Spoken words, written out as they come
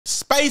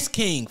Space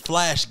King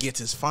Flash gets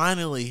is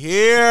finally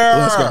here.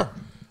 Let's go.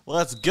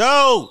 Let's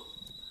go.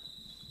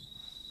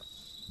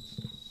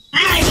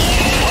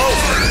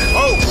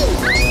 Oh.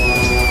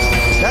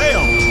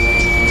 Damn.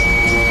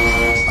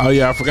 Oh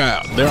yeah, I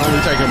forgot. They're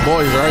only taking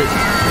boys, right?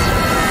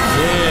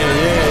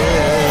 Yeah.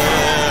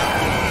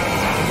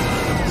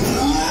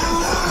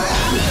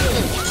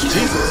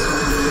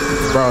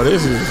 Jesus. Bro,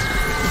 this is...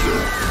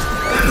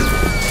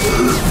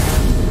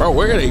 Bro,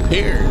 where are they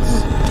parents?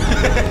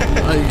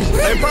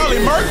 They probably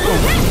murked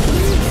him.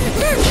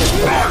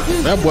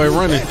 That boy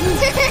running.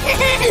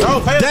 Oh,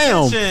 pay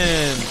Damn.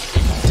 attention.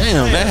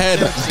 Damn, that had...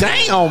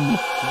 Damn.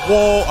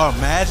 Whoa,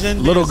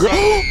 imagine. Little girl.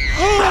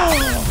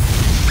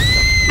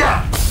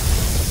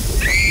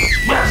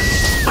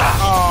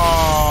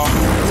 Oh,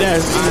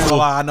 That's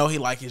evil. I know he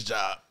like his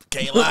job.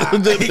 Can't lie.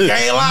 He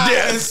can't lie.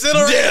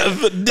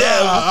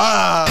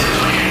 Death.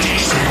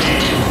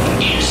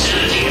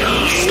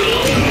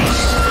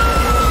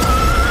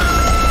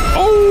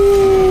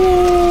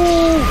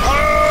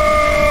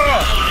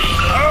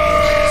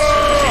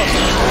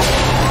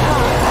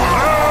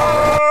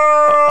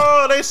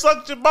 Oh, they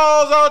sucked your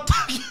balls out.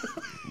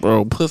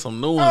 Bro, put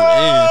some new ones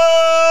in.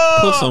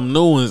 Put some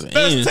new ones in.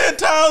 That's 10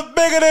 times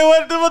bigger than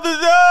what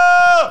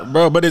the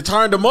Bro, but it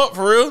turned them up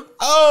for real.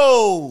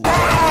 Oh,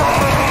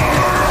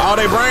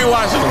 they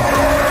brainwashing them.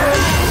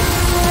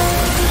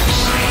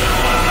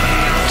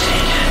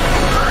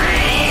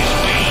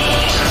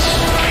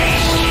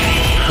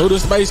 Who the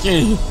Space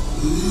King?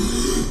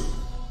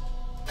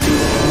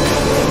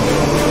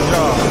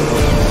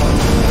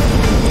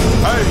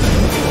 hey.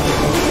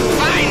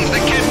 Find the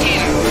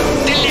captain.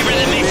 Deliver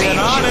the message. Being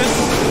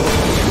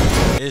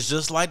honest, it's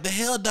just like the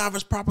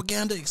Helldivers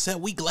propaganda,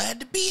 except we glad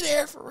to be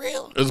there for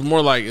real. It's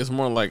more like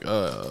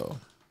Warhammer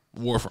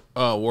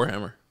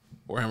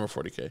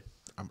 40K.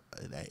 I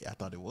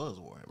thought it was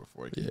Warhammer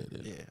 40K. Yeah, it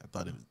is. Yeah, I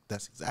thought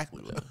that's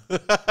exactly what.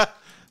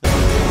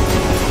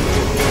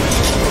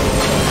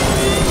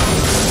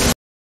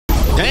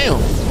 Damn,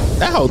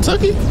 that hoe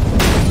took it.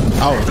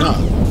 Oh no.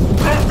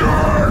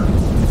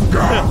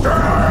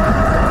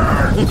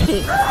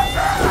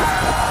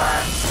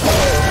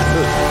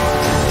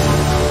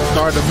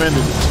 Start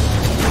defending it.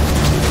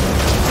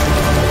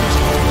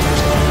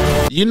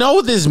 You know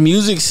what this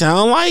music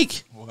sound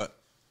like? What?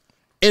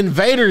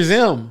 Invader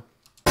Zim.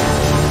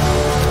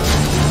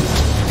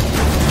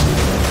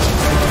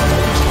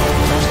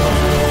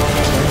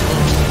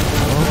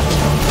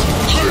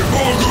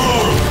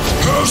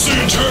 How's the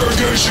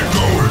interrogation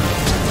going?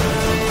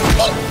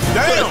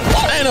 Damn!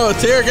 Ain't no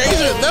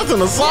interrogation. That's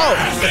an assault.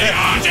 The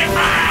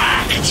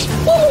artifact!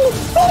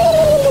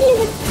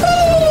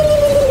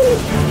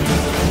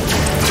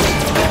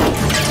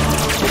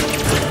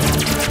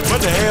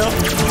 What the hell?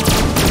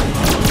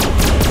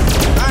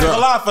 I ain't gonna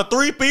lie, for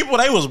 3 people,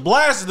 they was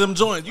blasting them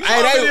joints. You know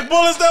how many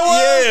bullets that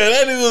was? Yeah,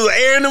 that nigga was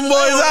airing them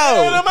boys out.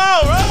 Airing them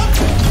out, bro.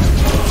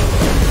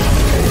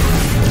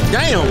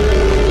 Damn.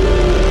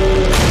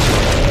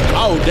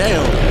 Oh,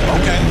 damn.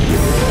 Okay.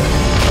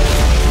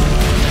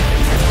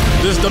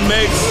 This the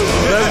mix.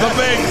 That's the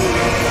mix.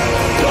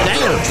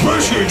 Damn.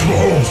 Message,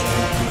 Mahomes.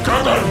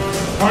 Captain,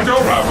 I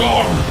don't have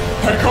long.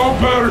 I come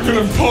back with an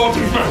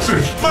important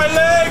message. My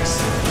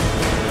legs.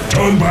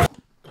 Turn back.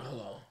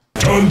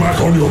 Turn back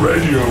on your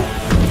radio.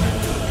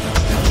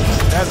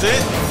 That's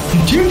it?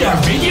 You turned our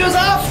radios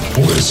off?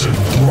 Listen,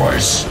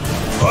 Bryce.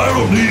 I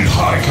don't need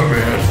high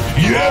command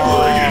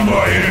yammering in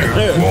my ear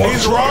while I'm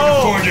He's trying wrong.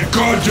 to find a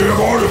goddamn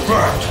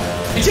artifact.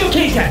 It's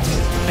okay, Captain.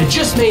 I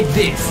just made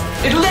this.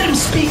 It'll let him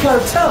speak our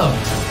tongue.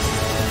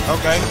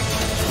 Okay.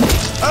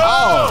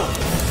 Oh!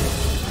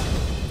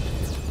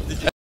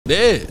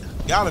 Dead.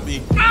 Gotta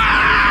be.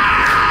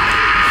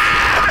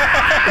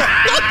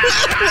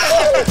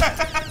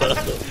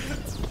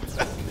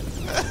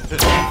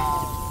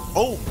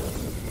 Oh.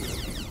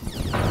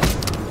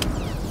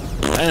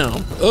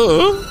 Damn.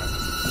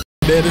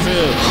 Dead as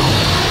hell.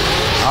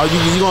 Oh, you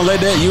gonna let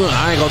that? I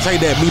ain't gonna take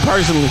that. Me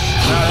personally.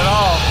 Not at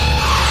all.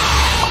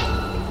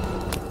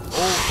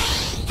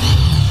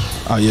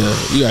 Oh yeah,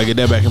 you gotta get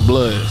that back in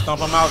blood.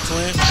 Stomp him out,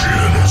 twin.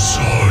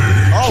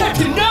 Genocide. Oh.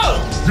 Captain, no!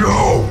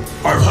 No,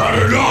 I've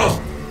had enough.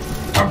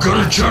 I'm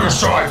gonna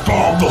genocide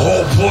bomb the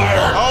whole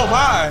planet. Oh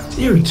my.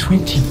 There are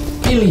 20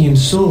 billion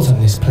souls on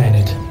this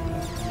planet.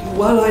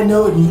 While I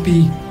know it would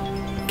be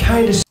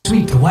kinda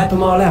sweet to wipe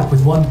them all out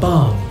with one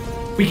bomb,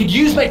 we could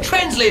use my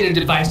translator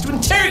device to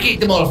interrogate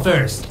them all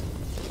first.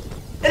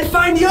 And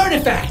find the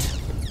artifact.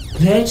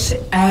 Let's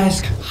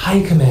ask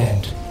High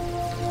Command.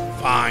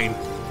 Fine.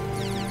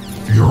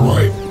 You're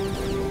right.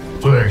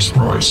 Thanks,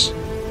 Bryce.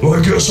 Well, I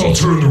guess I'll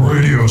turn the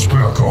radios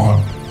back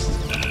on.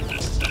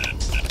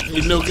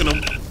 You nuking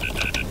them.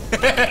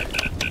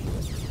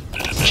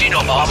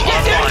 Genobomb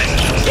online.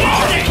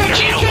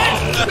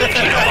 Genobomb.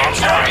 Genobomb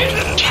started.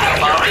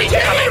 Genobomb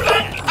incoming.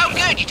 Oh,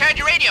 good. You turned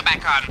your radio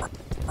back on.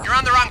 You're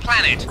on the wrong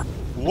planet.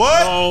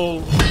 What?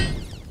 Oh.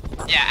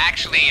 Yeah,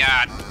 actually,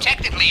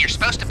 technically, you're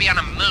supposed to be on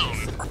a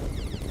moon.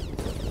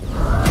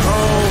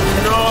 Oh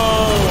no.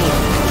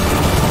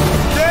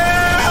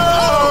 Damn!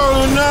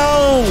 Oh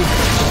no.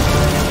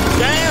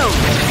 Damn.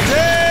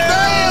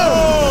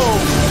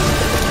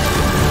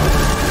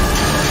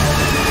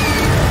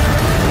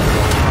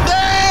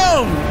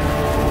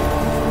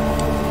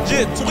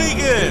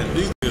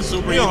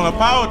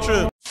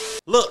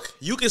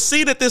 You can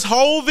see that this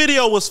whole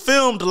video was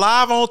filmed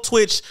live on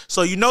Twitch,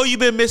 so you know you've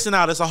been missing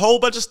out. It's a whole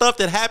bunch of stuff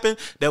that happened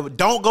that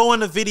don't go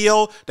in the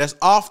video that's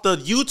off the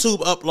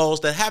YouTube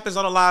uploads that happens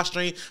on the live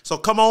stream. So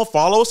come on,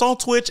 follow us on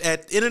Twitch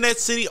at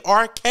InternetCity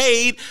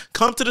Arcade.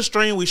 Come to the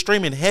stream. We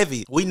streaming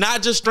heavy. We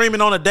not just streaming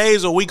on the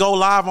days where we go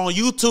live on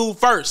YouTube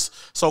first.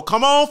 So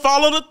come on,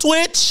 follow the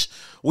Twitch.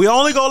 We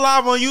only go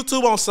live on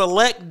YouTube on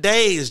select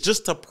days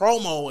just to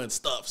promo and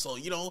stuff. So,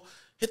 you know,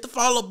 hit the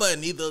follow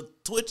button, either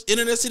Twitch,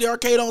 InternetCity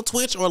Arcade on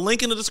Twitch, or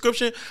link in the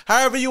description.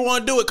 However you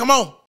want to do it. Come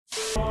on.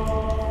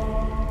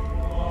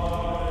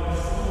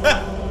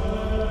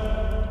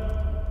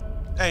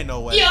 Ain't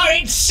no way. You're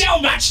in so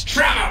much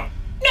trouble.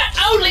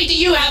 Not only do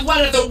you have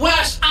one of the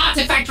worst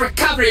artifact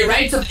recovery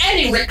rates of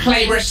any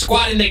reclaimer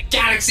squad in the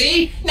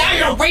galaxy, now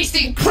you're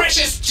wasting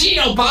precious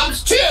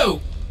genobombs too.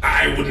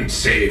 I wouldn't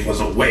say it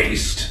was a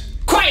waste.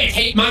 Quiet,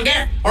 hate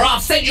monger, or I'll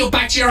send you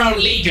back to your own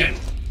legion.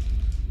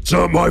 It's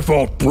not my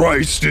fault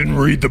Bryce didn't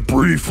read the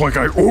brief like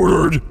I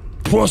ordered.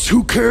 Plus,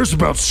 who cares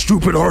about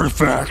stupid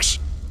artifacts?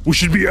 We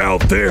should be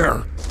out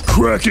there,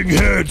 cracking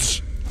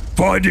heads,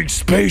 finding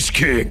Space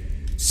King.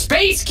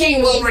 Space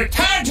King will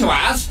return to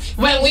us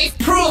when we've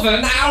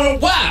proven our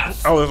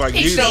worth. Oh, it's like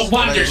it's Jesus. no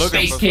wonder They looking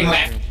Space for King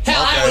something. left.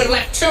 Hell, I would have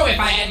left too if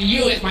I had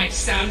you as my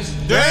sons.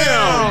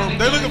 Damn,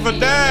 they looking for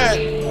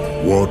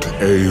Dad. What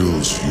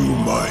ails you,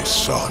 my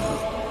son?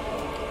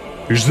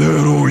 Is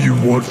that all you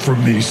want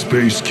from me,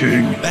 Space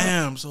King?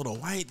 Damn, so the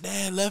white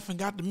dad left and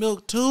got the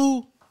milk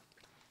too?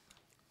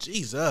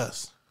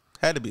 Jesus.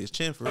 Had to be his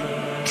chin for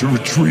real. To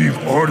retrieve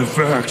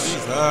artifacts?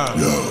 Jesus.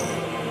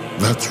 No,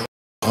 that's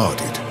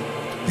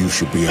retarded. You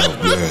should be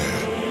out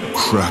there,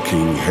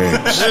 cracking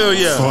heads, Hell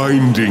yeah.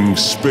 finding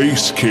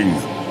Space King.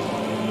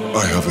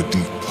 I have a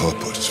deep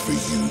purpose for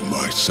you,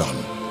 my son.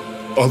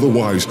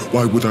 Otherwise,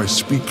 why would I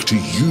speak to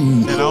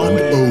you and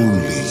only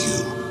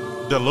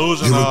you?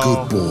 Delusional. You're a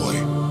good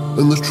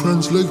boy, and the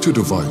translator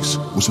device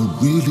was a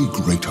really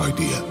great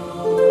idea.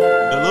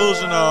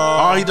 Delusional.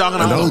 Oh, he talking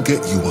And about. I'll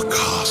get you a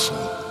castle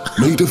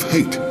made of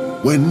hate,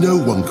 where no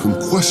one can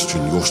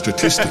question your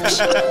statistics.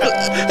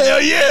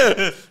 Hell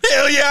yeah.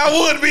 Hell yeah,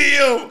 I would be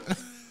him.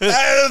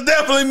 That is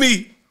definitely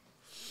me.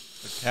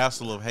 The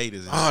Castle of Hate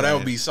is insane. Oh, that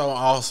would be so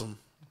awesome.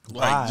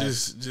 Why? Like,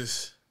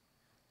 just,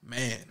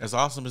 man. as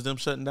awesome as them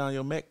shutting down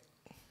your mech,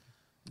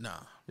 Nah,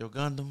 your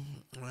Gundam.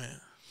 man.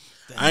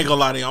 I ain't gonna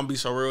lie to you. I'm gonna be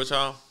so real with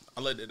y'all.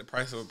 I looked at the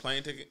price of a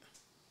plane ticket.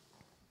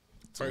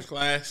 First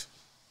class.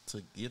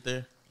 To get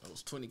there. It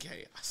was $20K.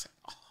 I said,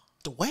 oh,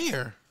 To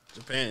where?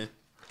 Japan.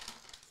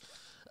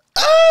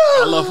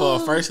 I love for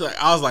a first. Like,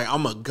 I was like,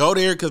 I'm gonna go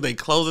there because they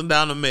closing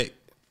down the mech.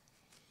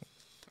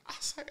 I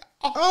was like,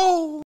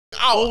 Oh,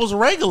 it was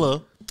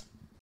regular.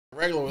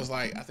 regular was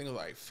like, I think it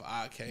was like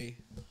 $5K.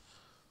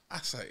 I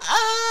say,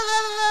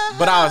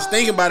 but I was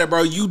thinking about it,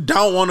 bro. You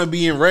don't want to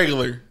be in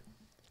regular.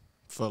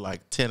 For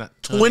like 10,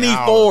 24.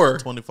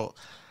 hours, 24.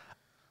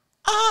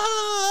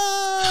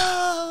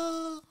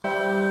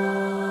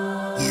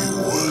 You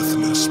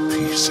worthless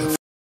piece of...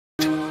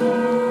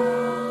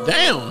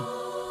 Damn.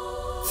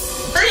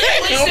 Are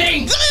you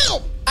listening?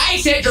 I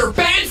said you're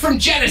banned from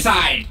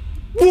genocide.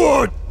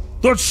 What?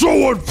 That's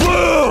so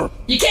unfair!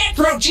 You can't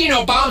throw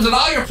genobombs at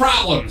all your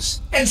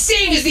problems. And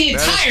seeing as the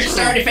entire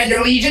Star Defender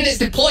Legion is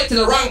deployed to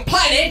the wrong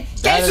planet,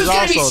 guess who's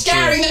going to be also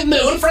scouring the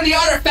moon for the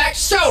artifact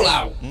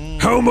solo?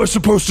 How am I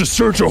supposed to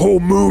search a whole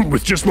moon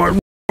with just my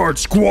hard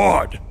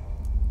squad?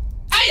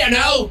 I don't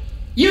know.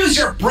 Use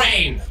your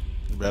brain.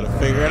 You better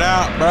figure it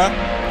out, bruh.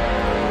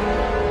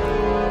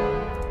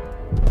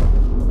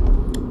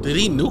 Did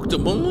he nuke the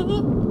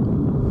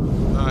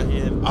moon? Nah, he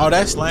had Oh,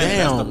 that's planet.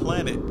 damn. That's the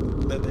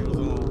planet that they was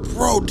on.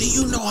 Bro, do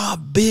you know how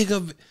big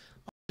of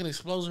an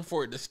explosion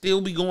for it to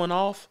still be going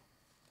off?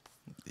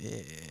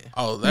 Yeah.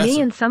 Oh, that's Me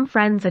and some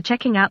friends are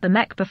checking out the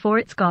mech before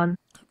it's gone.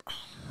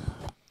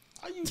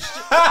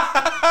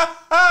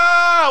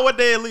 What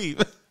day it leave?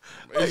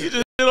 You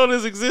just shit on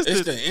his existence.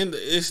 it's the end.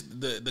 It's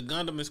the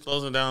Gundam is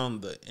closing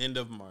down the end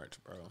of March,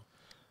 bro.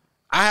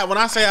 When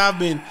I say I've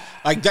been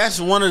like, that's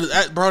one of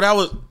the, bro. That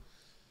was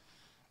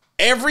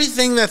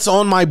everything that's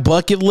on my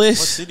bucket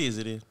list. What city is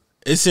it in?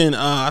 It's in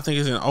I think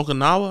it's in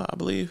Okinawa, I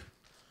believe.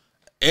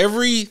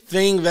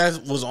 Everything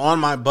that was on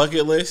my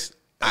bucket list,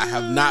 I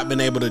have not been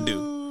able to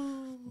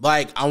do.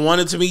 Like, I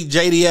wanted to meet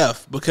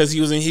JDF because he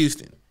was in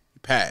Houston. He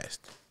passed.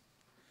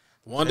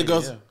 Wanted to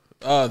go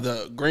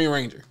the Green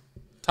Ranger,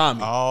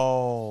 Tommy.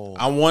 Oh.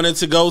 I wanted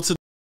to go to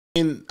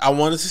I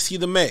wanted to see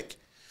the mech.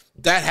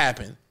 That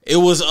happened. It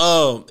was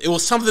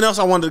something else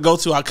I wanted to go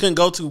to. I couldn't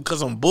go to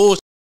because I'm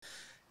bullshit.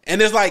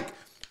 And it's like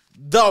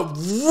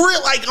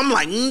I'm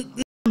like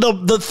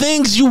the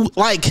things you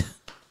like,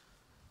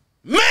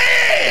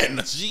 man.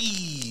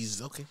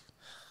 Jeez. Okay.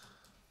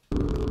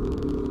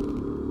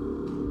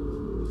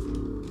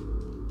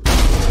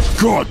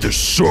 God, this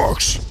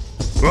sucks.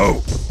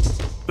 Oh,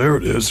 there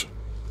it is.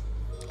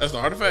 That's the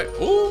artifact.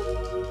 Ooh,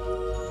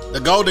 the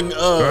golden.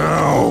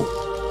 Ow.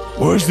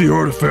 Why is the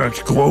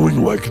artifact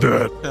glowing like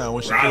that? Yeah,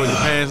 when she pulls your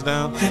pants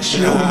down.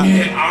 Show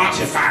me an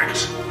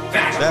artifact.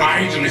 That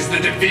idol is the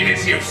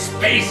divinity of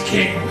Space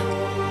King.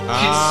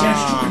 It's said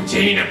to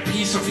contain a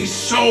piece of his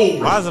soul.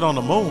 Why is it on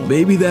the moon?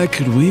 Maybe that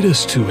could lead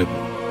us to him.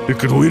 It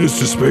could lead us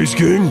to Space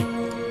King?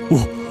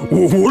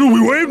 What are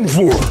we waiting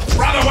for?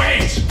 Brother,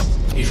 wait!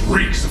 It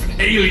reeks of an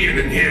alien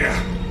in here.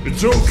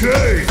 It's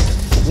okay.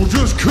 We'll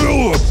just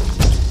kill him.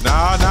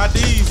 Nah, not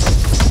these.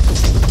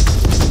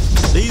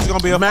 These gonna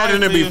be a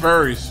Imagine fight it be scene.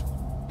 furries.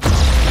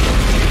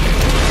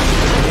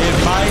 It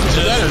might just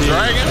Is that a be.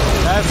 dragon?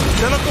 That's a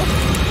tentacle.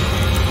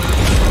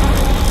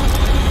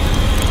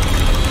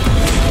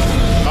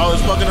 Oh,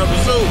 it's fucking up the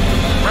suit.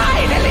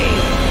 Finally!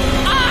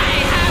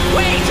 I have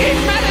waited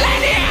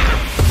millennia!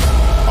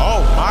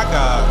 Oh my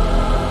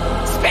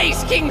God.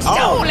 Space King's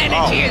soul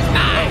energy is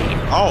mine!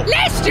 Oh.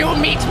 Lest you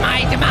meet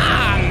my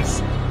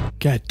demands!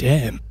 God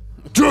damn.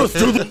 Just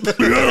to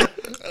the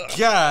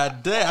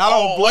God damn. I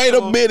don't blame Wait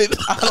a him. minute.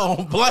 I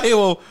don't blame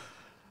him.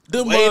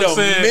 Them Wait mugs a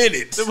said-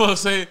 minute. Them mugs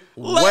say,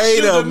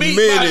 Wait a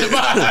minute.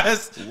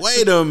 demise.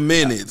 Wait a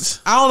minute.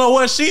 I don't know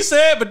what she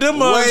said, but them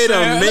mugs Wait a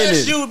said, minute.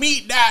 Unless you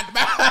meet that.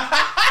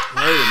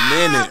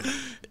 Wait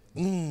a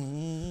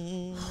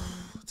minute.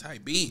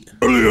 Tight beat.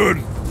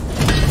 alien.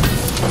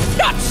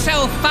 Not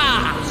so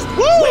fast!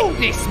 Woo!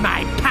 Witness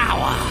my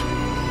power!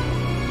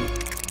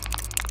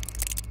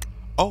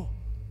 Oh.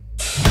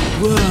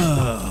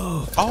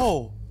 Whoa.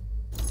 Oh.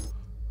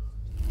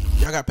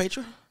 Y'all got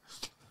Patreon?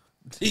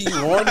 You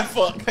horny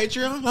fuck.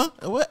 Patreon? Huh?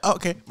 What? Oh,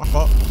 okay, my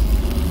fault.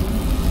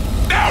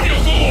 Down, you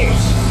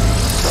fools!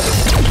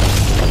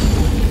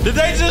 Did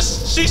they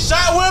just? She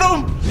shot with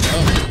him?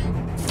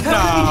 How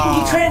did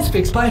he get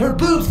transfixed by her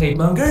boobs, hate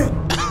monger?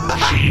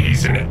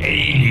 She's an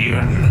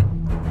alien.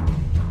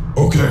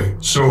 Okay,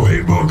 so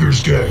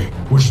Hatemonger's gay,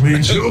 which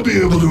means he'll be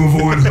able to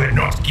avoid They're her.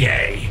 not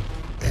gay.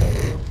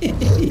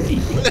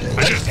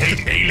 I just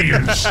hate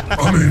aliens.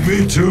 I mean,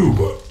 me too,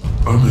 but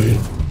I mean,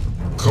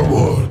 come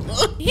on.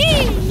 She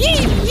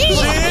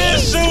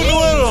is shooting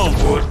with him.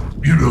 But,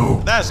 you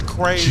know, That's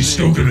crazy. she's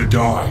still gonna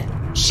die.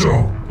 So,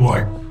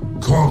 like,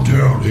 calm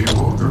down,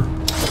 Hatemonger.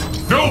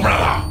 No,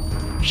 brother!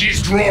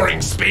 She's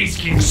drawing Space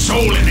King's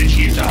soul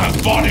energy into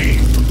her body.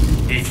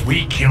 If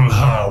we kill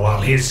her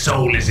while his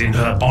soul is in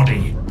her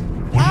body,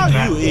 wouldn't How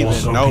that you even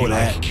also know be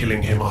that? like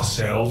killing him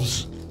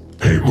ourselves?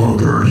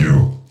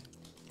 Hatemonger,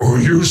 are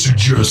you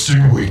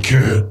suggesting we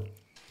can't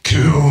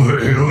kill the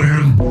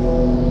alien?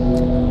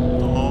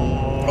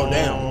 Oh,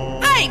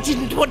 damn. I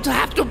didn't want to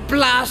have to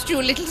blast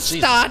you, little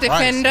Star Christ,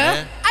 Defender.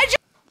 man. I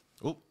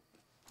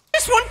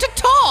just want to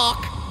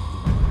talk.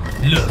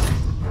 Look,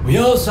 we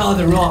all saw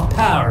the raw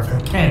power of her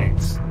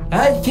cannons.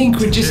 I think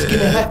we're just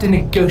gonna have to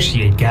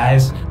negotiate,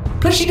 guys.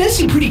 Plus, she does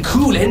seem pretty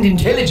cool and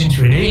intelligent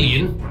for an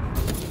alien.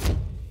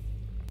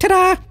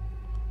 Ta-da!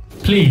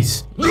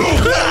 Please.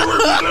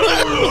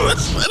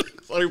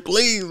 Sorry,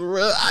 please,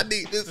 bro. I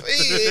need to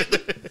see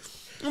it.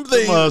 Them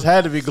mugs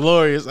had to be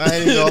glorious. I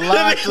ain't even gonna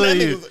lie to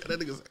you. That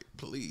nigga say,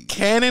 please.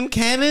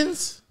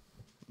 Cannons?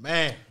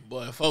 Man.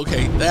 Boy,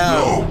 4K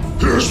down. No,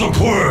 here's the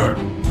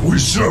plan. We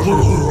sever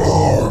her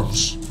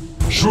arms.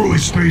 Surely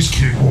Space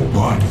King won't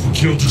mind if we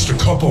kill just a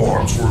couple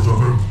arms worth of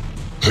him.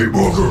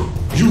 Hatemonger,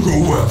 you go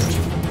left.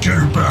 Get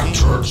her back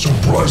turned so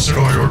Bryce and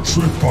I are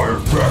tricked by her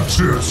back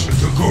tits and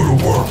can go to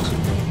work.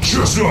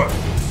 Chestnut,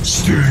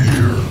 stay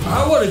here.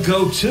 I want to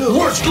go too.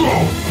 Let's go!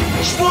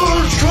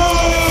 Space King!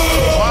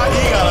 Why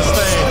he gotta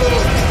stay?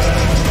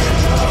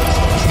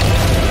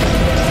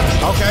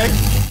 Okay.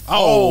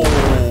 Oh.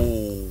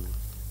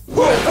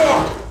 Oh,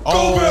 fuck!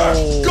 Go back!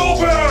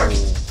 Go back!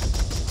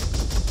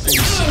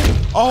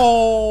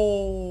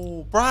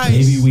 Oh. Bryce.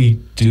 Maybe we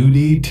do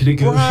need to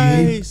negotiate.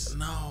 Bryce.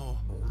 No.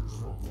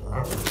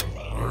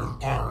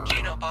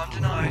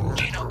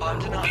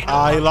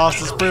 Ah, he lost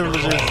his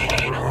privileges.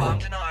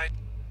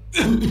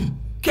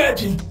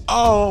 Captain,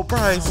 Oh,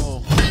 Bryce.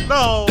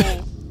 No.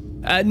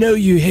 I know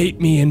you hate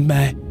me and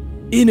my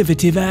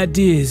innovative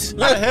ideas,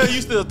 How the hell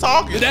you still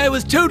talking? but I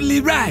was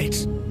totally right.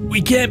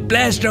 We can't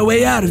blast our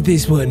way out of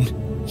this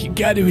one. You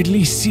gotta at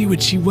least see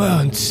what she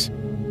wants.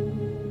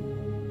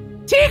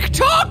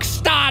 Tick-tock,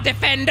 Star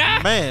Defender.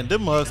 Man,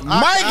 them mugs.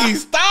 Mikey,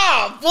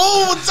 stop.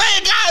 Fool, say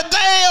it. God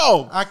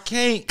damn. I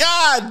can't.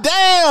 God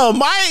damn,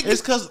 Mike.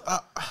 It's cause.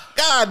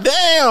 God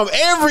damn.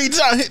 Every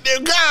time.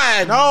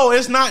 God. No,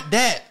 it's not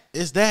that.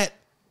 It's that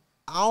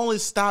I only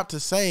stopped to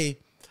say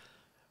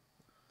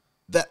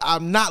that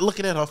I'm not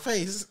looking at her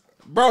face.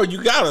 Bro,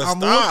 you gotta I'm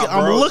stop, looking-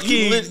 I'm bro.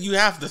 looking. You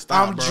have to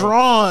stop, I'm bro.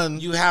 drawn.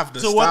 You have to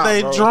to stop, what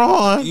they bro.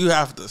 drawn. You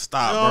have to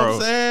stop, You know bro. what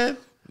I'm saying?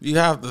 You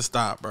have to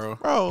stop, bro.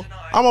 Bro,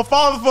 I'm a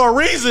father for a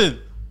reason.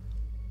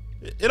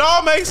 It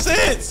all makes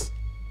sense.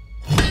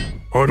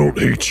 I don't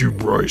hate you,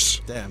 Bryce.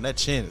 Damn, that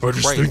chin is I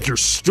just crazy. think you're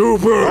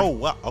stupid. Oh,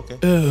 wow.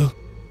 Okay.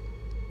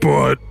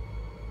 But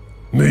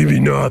maybe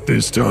not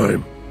this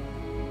time.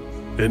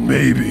 And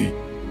maybe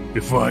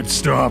if I'd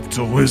stop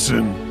to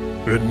listen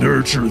and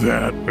nurture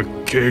that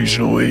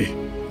occasionally,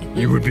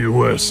 you would be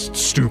less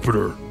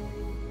stupider.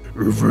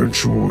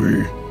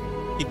 Eventually.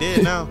 He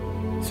dead now.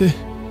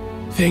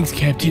 Thanks,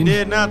 Captain.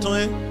 Dead now,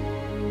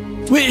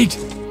 twin. Wait!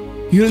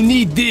 You'll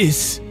need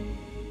this.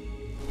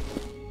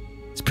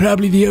 It's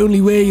probably the only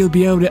way you'll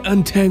be able to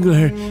untangle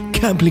her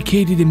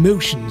complicated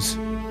emotions.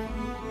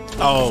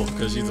 Oh,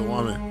 because she's a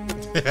woman.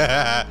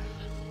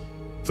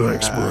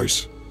 Thanks,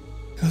 Bryce.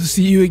 I'll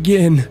see you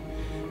again.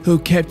 Oh,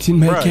 Captain,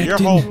 my Bruh, captain. your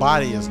whole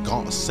body is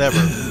gone,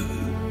 severed.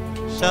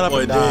 Shut up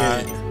Boy, and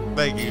die. dead.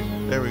 Thank you.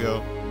 There we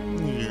go.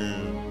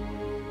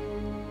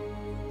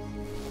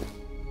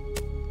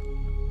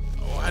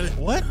 Oh,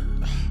 What?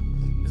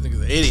 This nigga's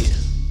an idiot.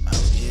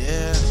 Oh,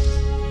 yeah.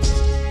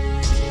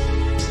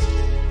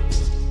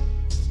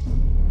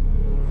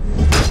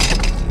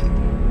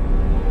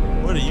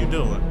 What are you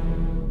doing?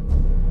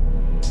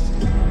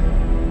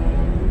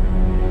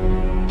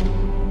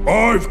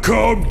 I've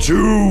come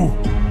to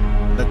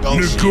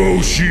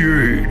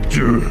negotiate.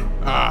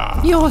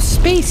 Your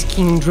Space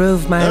King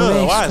drove my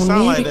Ugh, why it race to sound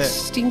near like that?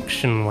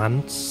 extinction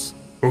once.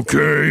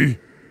 Okay.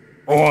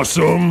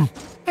 Awesome.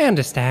 I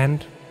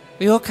understand.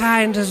 Your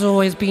kind has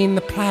always been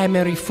the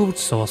primary food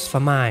source for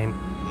mine.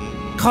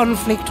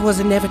 Conflict was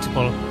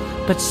inevitable,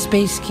 but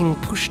Space King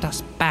pushed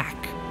us back.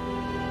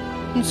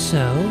 And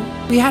so,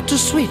 we had to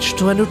switch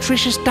to a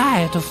nutritious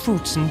diet of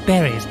fruits and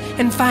berries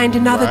and find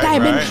another Right,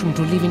 dimension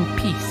to live in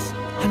peace.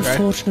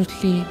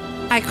 Unfortunately,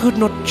 I could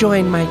not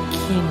join my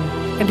kin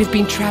and have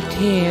been trapped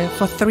here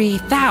for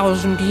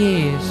 3,000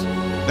 years.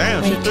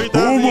 Damn, she's Wait. 3,000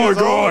 Oh my years old.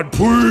 god,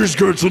 please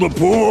get to the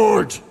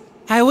point.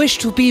 I wish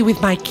to be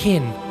with my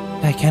kin.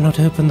 I cannot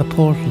open the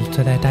portal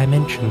to their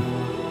dimension.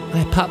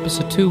 My pups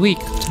are too weak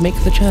to make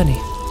the journey.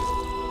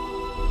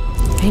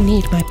 I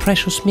need my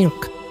precious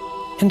milk.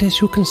 And as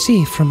you can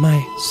see from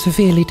my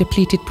severely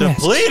depleted breast,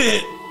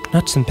 Depleted?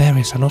 nuts and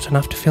berries are not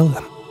enough to fill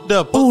them.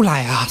 The All I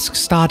ask,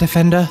 Star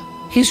Defender,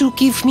 is you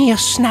give me a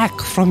snack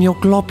from your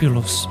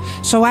globulus,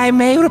 so I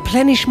may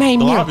replenish my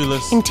milk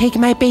Globulus? and take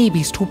my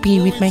babies to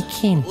be with my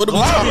kin. What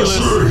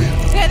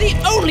Globulus. They're the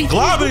only thing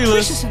Globulus?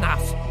 nutritious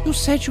enough. You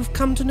said you've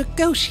come to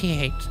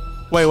negotiate.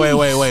 Wait.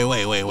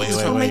 These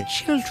are my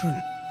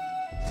children.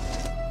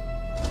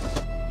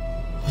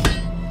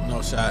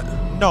 No shot.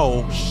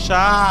 No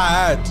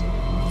shot.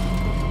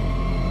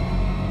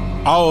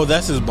 Oh,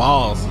 that's his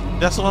balls.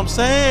 That's what I'm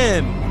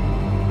saying.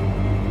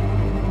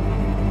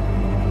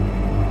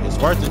 It's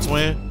worth it,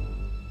 twin.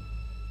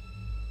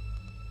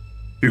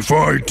 If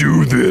I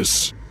do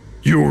this,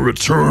 you'll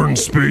return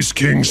Space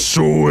King's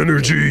soul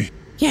energy.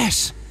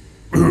 Yes.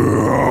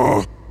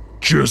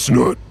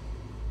 Chestnut,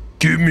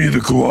 give me the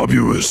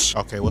globulus.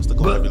 Okay, what's the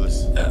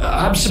globulus?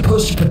 I'm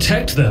supposed to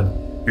protect them.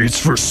 It's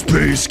for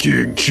Space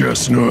King,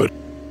 Chestnut.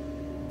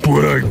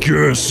 But I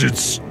guess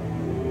it's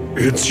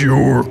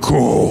your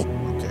call.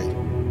 Okay.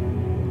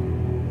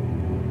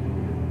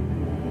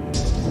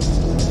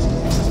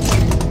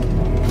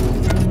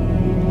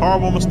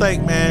 Horrible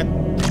mistake, man.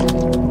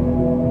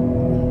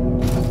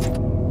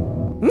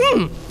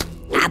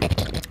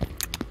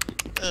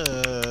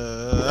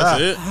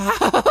 That's it.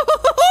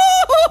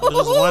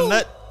 Just one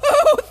nut.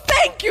 Oh,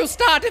 thank you,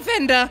 Star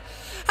Defender.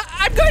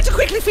 I'm going to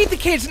quickly feed the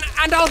kids,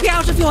 and I'll be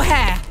out of your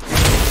hair.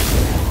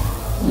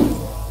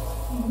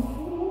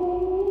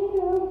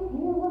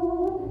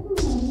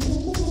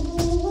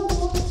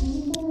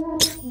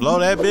 Blow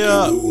that bit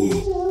up.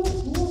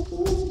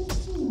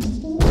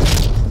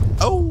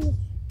 Oh.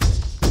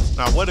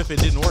 Now, what if it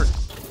didn't work?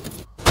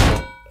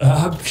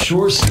 I'm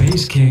sure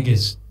Space King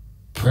is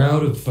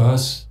proud of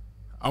us.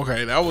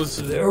 Okay, that was.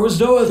 There was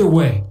no other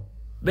way.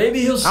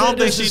 Maybe he'll send I don't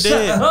think us she a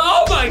did.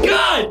 Oh my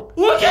God!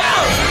 Look out!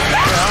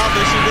 Yeah, I don't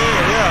think she did,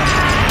 yeah.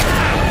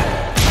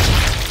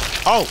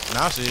 Oh,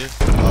 now she is.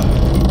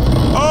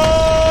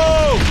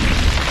 Oh!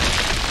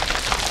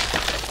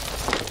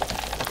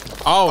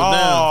 Oh,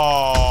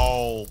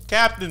 Oh,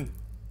 Captain.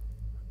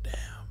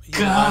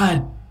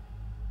 God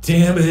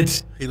damn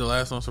it. damn. He the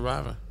last one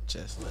surviving.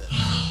 Just let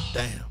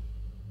damn.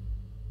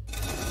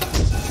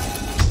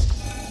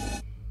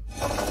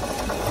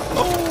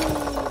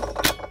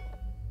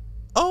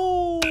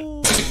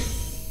 Oh.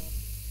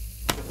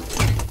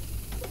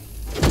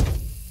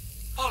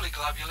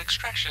 Polyglobule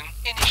extraction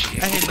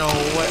initiated. Ain't no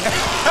way.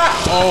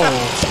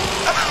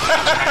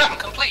 Extraction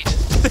complete.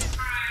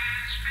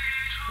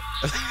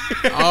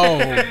 Oh,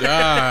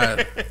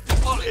 God.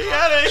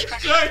 Polyglobule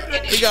extraction He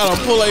initiated.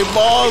 gotta pull their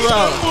balls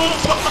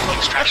out.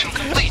 Extraction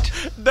complete.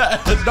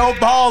 No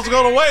balls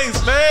go to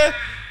waste, man.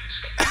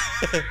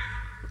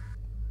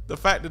 The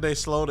fact that they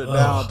slowed it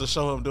down to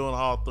show him doing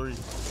all three.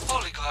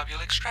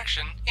 Polyglobule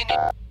extraction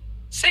initiated.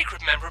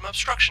 Sacred membrum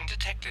obstruction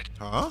detected.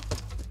 Huh?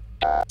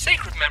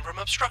 Sacred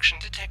membrum obstruction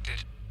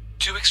detected.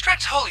 To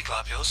extract holy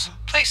globules,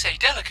 place a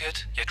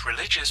delicate yet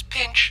religious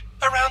pinch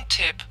around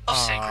tip of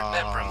sacred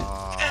membrum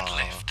and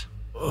lift.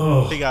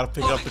 He gotta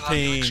pick up the Polyglobule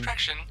team.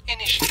 extraction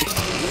initiated.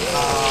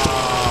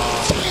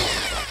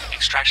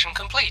 Extraction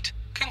complete.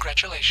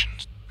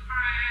 Congratulations.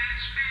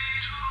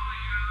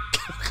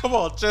 Come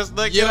on,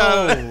 Chestnut, get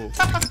out.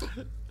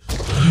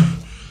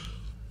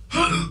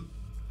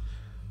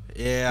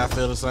 Yeah, I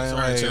feel the same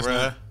Sorry, way,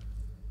 Chestnut. bruh.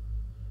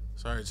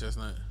 Sorry,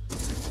 Chestnut.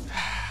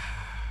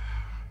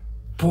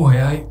 Boy,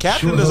 I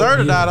Captain sure deserved hope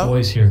to me die, and the though.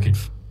 boys here could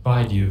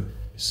find you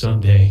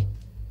someday,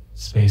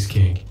 Space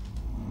King.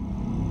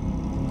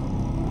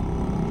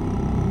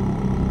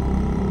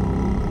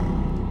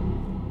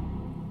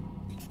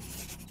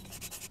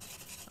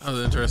 That was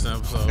an interesting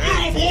episode.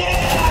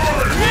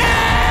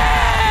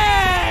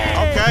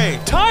 Okay.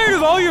 Tired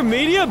of all your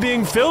media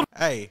being filled?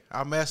 Hey,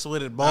 I mess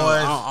with it, boys.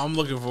 I'm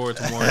looking forward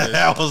to more of this.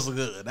 That was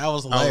good. That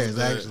was hilarious,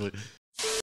 actually.